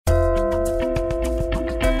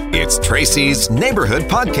It's Tracy's Neighborhood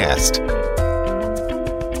Podcast.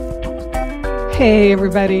 Hey,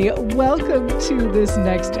 everybody. Welcome to this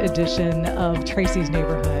next edition of Tracy's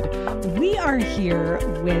Neighborhood. We are here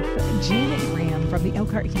with Janet Graham from the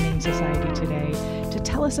Elkhart Humane Society today to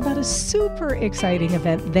tell us about a super exciting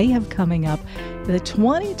event they have coming up, the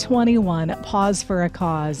 2021 Paws for a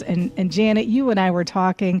Cause. And Janet, you and I were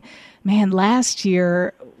talking, man, last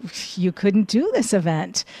year you couldn't do this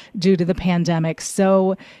event due to the pandemic.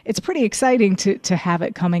 So it's pretty exciting to have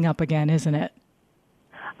it coming up again, isn't it?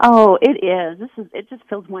 Oh, it is. It just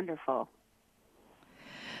feels wonderful.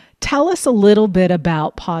 Tell us a little bit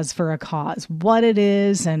about Paws for a Cause, what it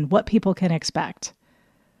is and what people can expect.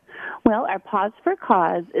 Well, our Paws for a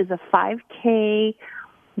Cause is a 5K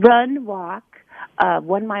run, walk,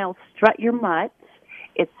 1 mile strut your mutt.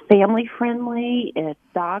 It's family friendly, it's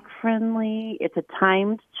dog friendly, it's a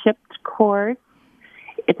timed chipped course.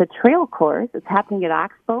 It's a trail course. It's happening at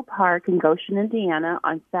Oxbow Park in Goshen, Indiana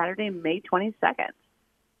on Saturday, May 22nd.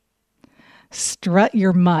 Strut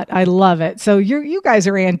your mutt. I love it. So you guys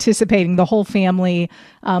are anticipating the whole family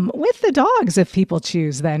with the dogs if people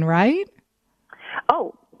choose then, right?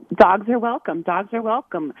 Oh, dogs are welcome. Dogs are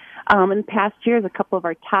welcome. In past years, a couple of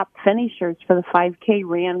our top finishers for the 5K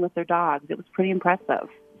ran with their dogs. It was pretty impressive.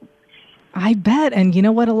 I bet. And you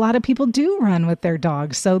know what? A lot of people do run with their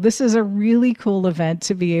dogs. So this is a really cool event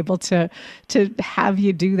to be able to have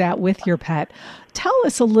you do that with your pet. Tell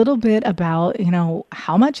us a little bit about,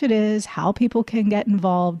 how much it is, how people can get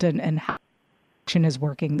involved, and how action is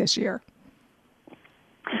working this year.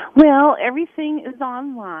 Well, everything is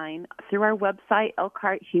online through our website,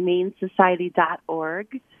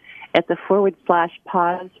 ElkhartHumaneSociety.org, at the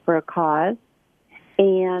 /Paws for a Cause.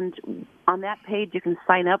 And on that page, you can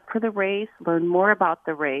sign up for the race, learn more about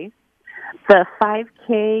the race. The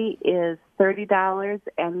 5K is $30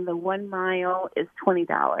 and the 1 mile is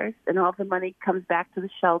 $20. And all the money comes back to the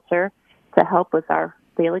shelter to help with our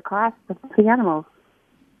daily costs of the animals.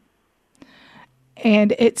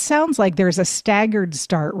 And it sounds like there's a staggered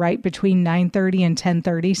start, right, between 9:30 and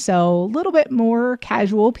 10:30. So a little bit more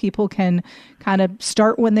casual. People can kind of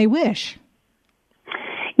start when they wish.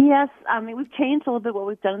 Yes, we've changed a little bit what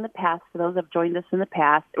we've done in the past. For those that have joined us in the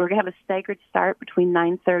past, we're going to have a staggered start between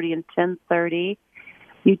 9:30 and 10:30.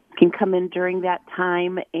 You can come in during that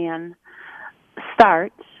time and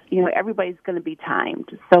start. Everybody's going to be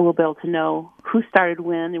timed, so we'll be able to know who started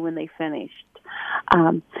when and when they finished.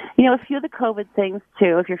 A few of the COVID things,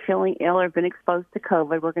 too. If you're feeling ill or been exposed to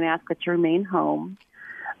COVID, we're going to ask that you remain home.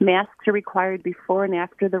 Masks are required before and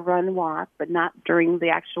after the run walk, but not during the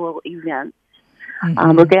actual event. Mm-hmm.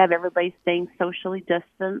 We're going to have everybody staying socially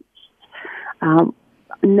distanced.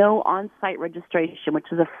 No on-site registration, which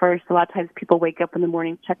is a first. A lot of times people wake up in the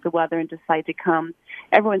morning, check the weather, and decide to come.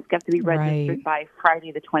 Everyone's got to be registered by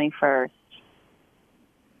Friday the 21st.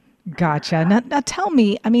 Gotcha. Now tell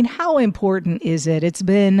me, how important is it? It's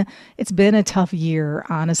been a tough year,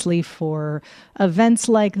 honestly, for events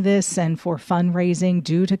like this and for fundraising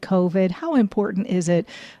due to COVID. How important is it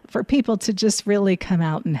for people to just really come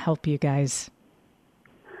out and help you guys?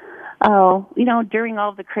 Oh, during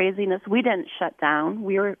all the craziness, we didn't shut down.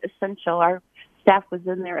 We were essential. Our staff was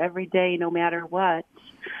in there every day, no matter what.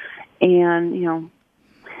 And,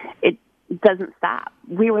 it doesn't stop.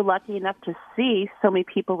 We were lucky enough to see so many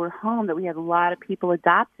people were home that we had a lot of people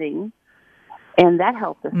adopting, and that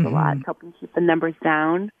helped us a lot, helping keep the numbers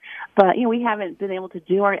down. But, we haven't been able to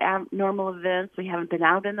do our normal events. We haven't been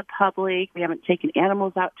out in the public. We haven't taken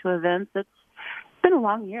animals out to events. It's been a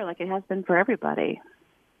long year, like it has been for everybody.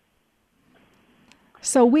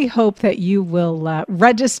 So we hope that you will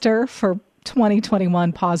register for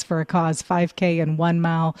 2021 Paws for a Cause 5K and 1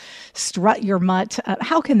 mile strut your mutt.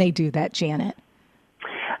 How can they do that, Janet?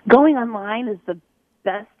 Going online is the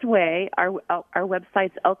best way. Our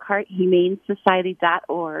website's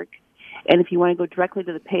ElkhartHumaneSociety.org. And if you want to go directly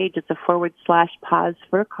to the page, it's a /Paws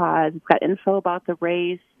for a Cause. It's got info about the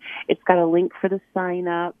race. It's got a link for the sign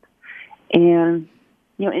up. And,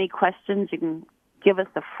 any questions, you can give us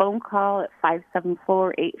a phone call at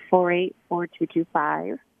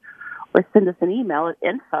 574-848-4225 or send us an email at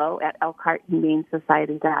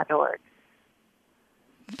info@ElkhartHumaneSociety.org.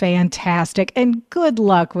 Fantastic. And good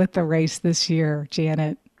luck with the race this year,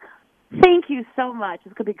 Janet. Thank you so much.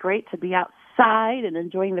 It's going to be great to be outside and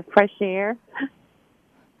enjoying the fresh air.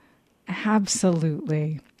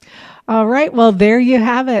 Absolutely. All right. Well, there you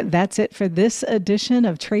have it. That's it for this edition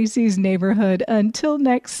of Tracy's Neighborhood. Until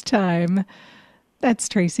next time. That's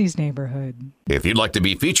Tracy's Neighborhood. If you'd like to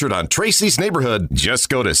be featured on Tracy's Neighborhood, just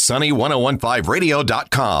go to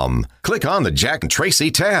sunny1015radio.com. Click on the Jack and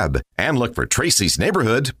Tracy tab and look for Tracy's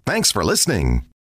Neighborhood. Thanks for listening.